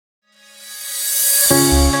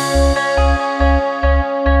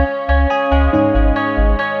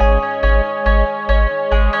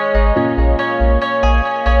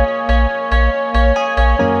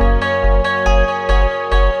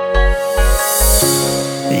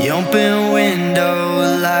open window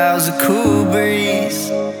allows a cool breeze.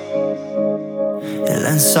 It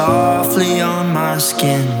lands softly on my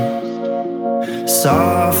skin,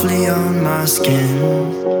 softly on my skin.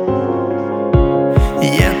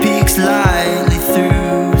 Yeah, peeks lightly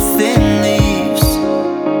through thin leaves.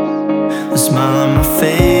 The smile on my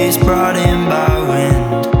face brought in by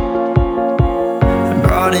wind,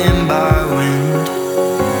 brought in by wind.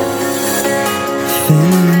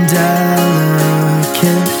 Thin and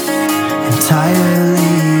delicate,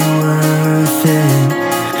 entirely worth it.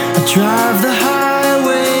 I drive the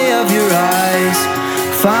highway of your eyes,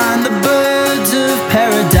 find the birds of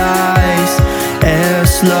paradise. Air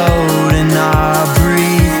slowed and I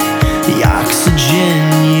breathe the oxygen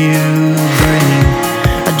you bring.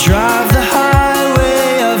 I drive the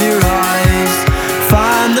highway of your eyes,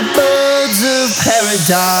 find the birds of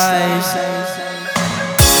paradise.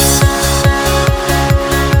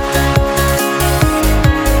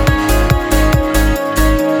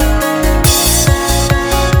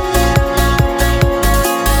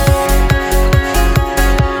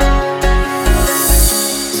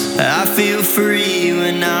 I feel free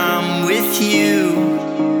when I'm with you.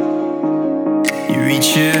 You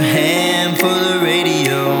reach your hand for the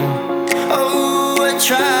radio. Oh, I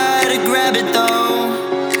try to grab it though.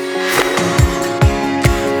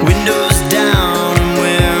 Windows down and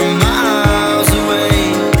we're miles away.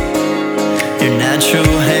 Your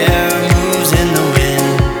natural hair moves in the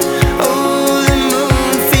wind. Oh, the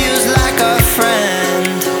moon feels like a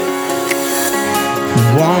friend.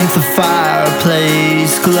 Warmth of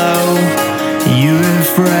fireplace glow, you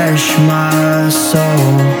refresh my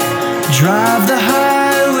soul. Drive the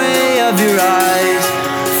highway of your eyes,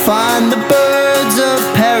 find the birds of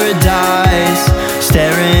paradise.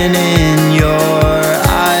 Staring in your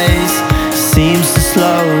eyes seems to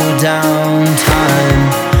slow down time.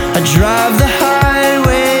 I drive the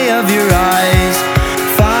highway of your eyes,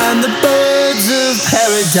 find the birds of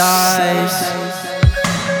paradise.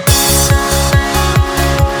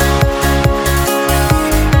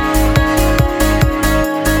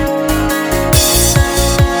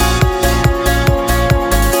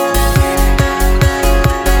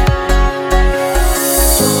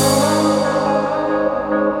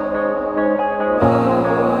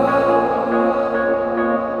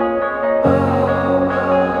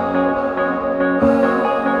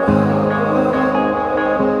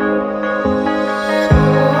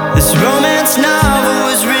 This romance novel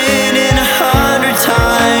was written 100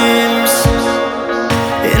 times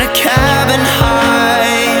in a cabin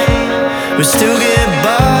high. We still get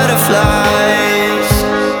butterflies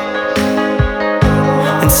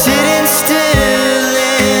and sitting still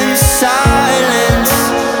in silence.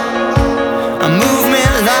 A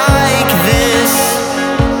movement like this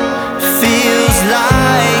feels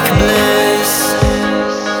like bliss.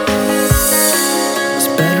 This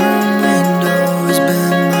bedroom window has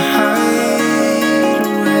been my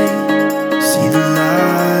hideaway. See the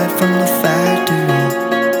light from the factory,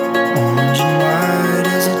 orange and white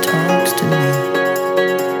as it talks to me.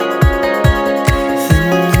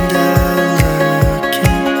 Thin and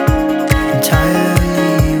delicate,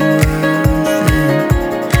 entirely worth it.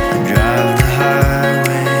 I drive the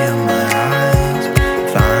highway of my eyes,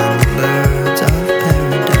 find the birds of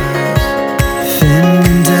paradise. Thin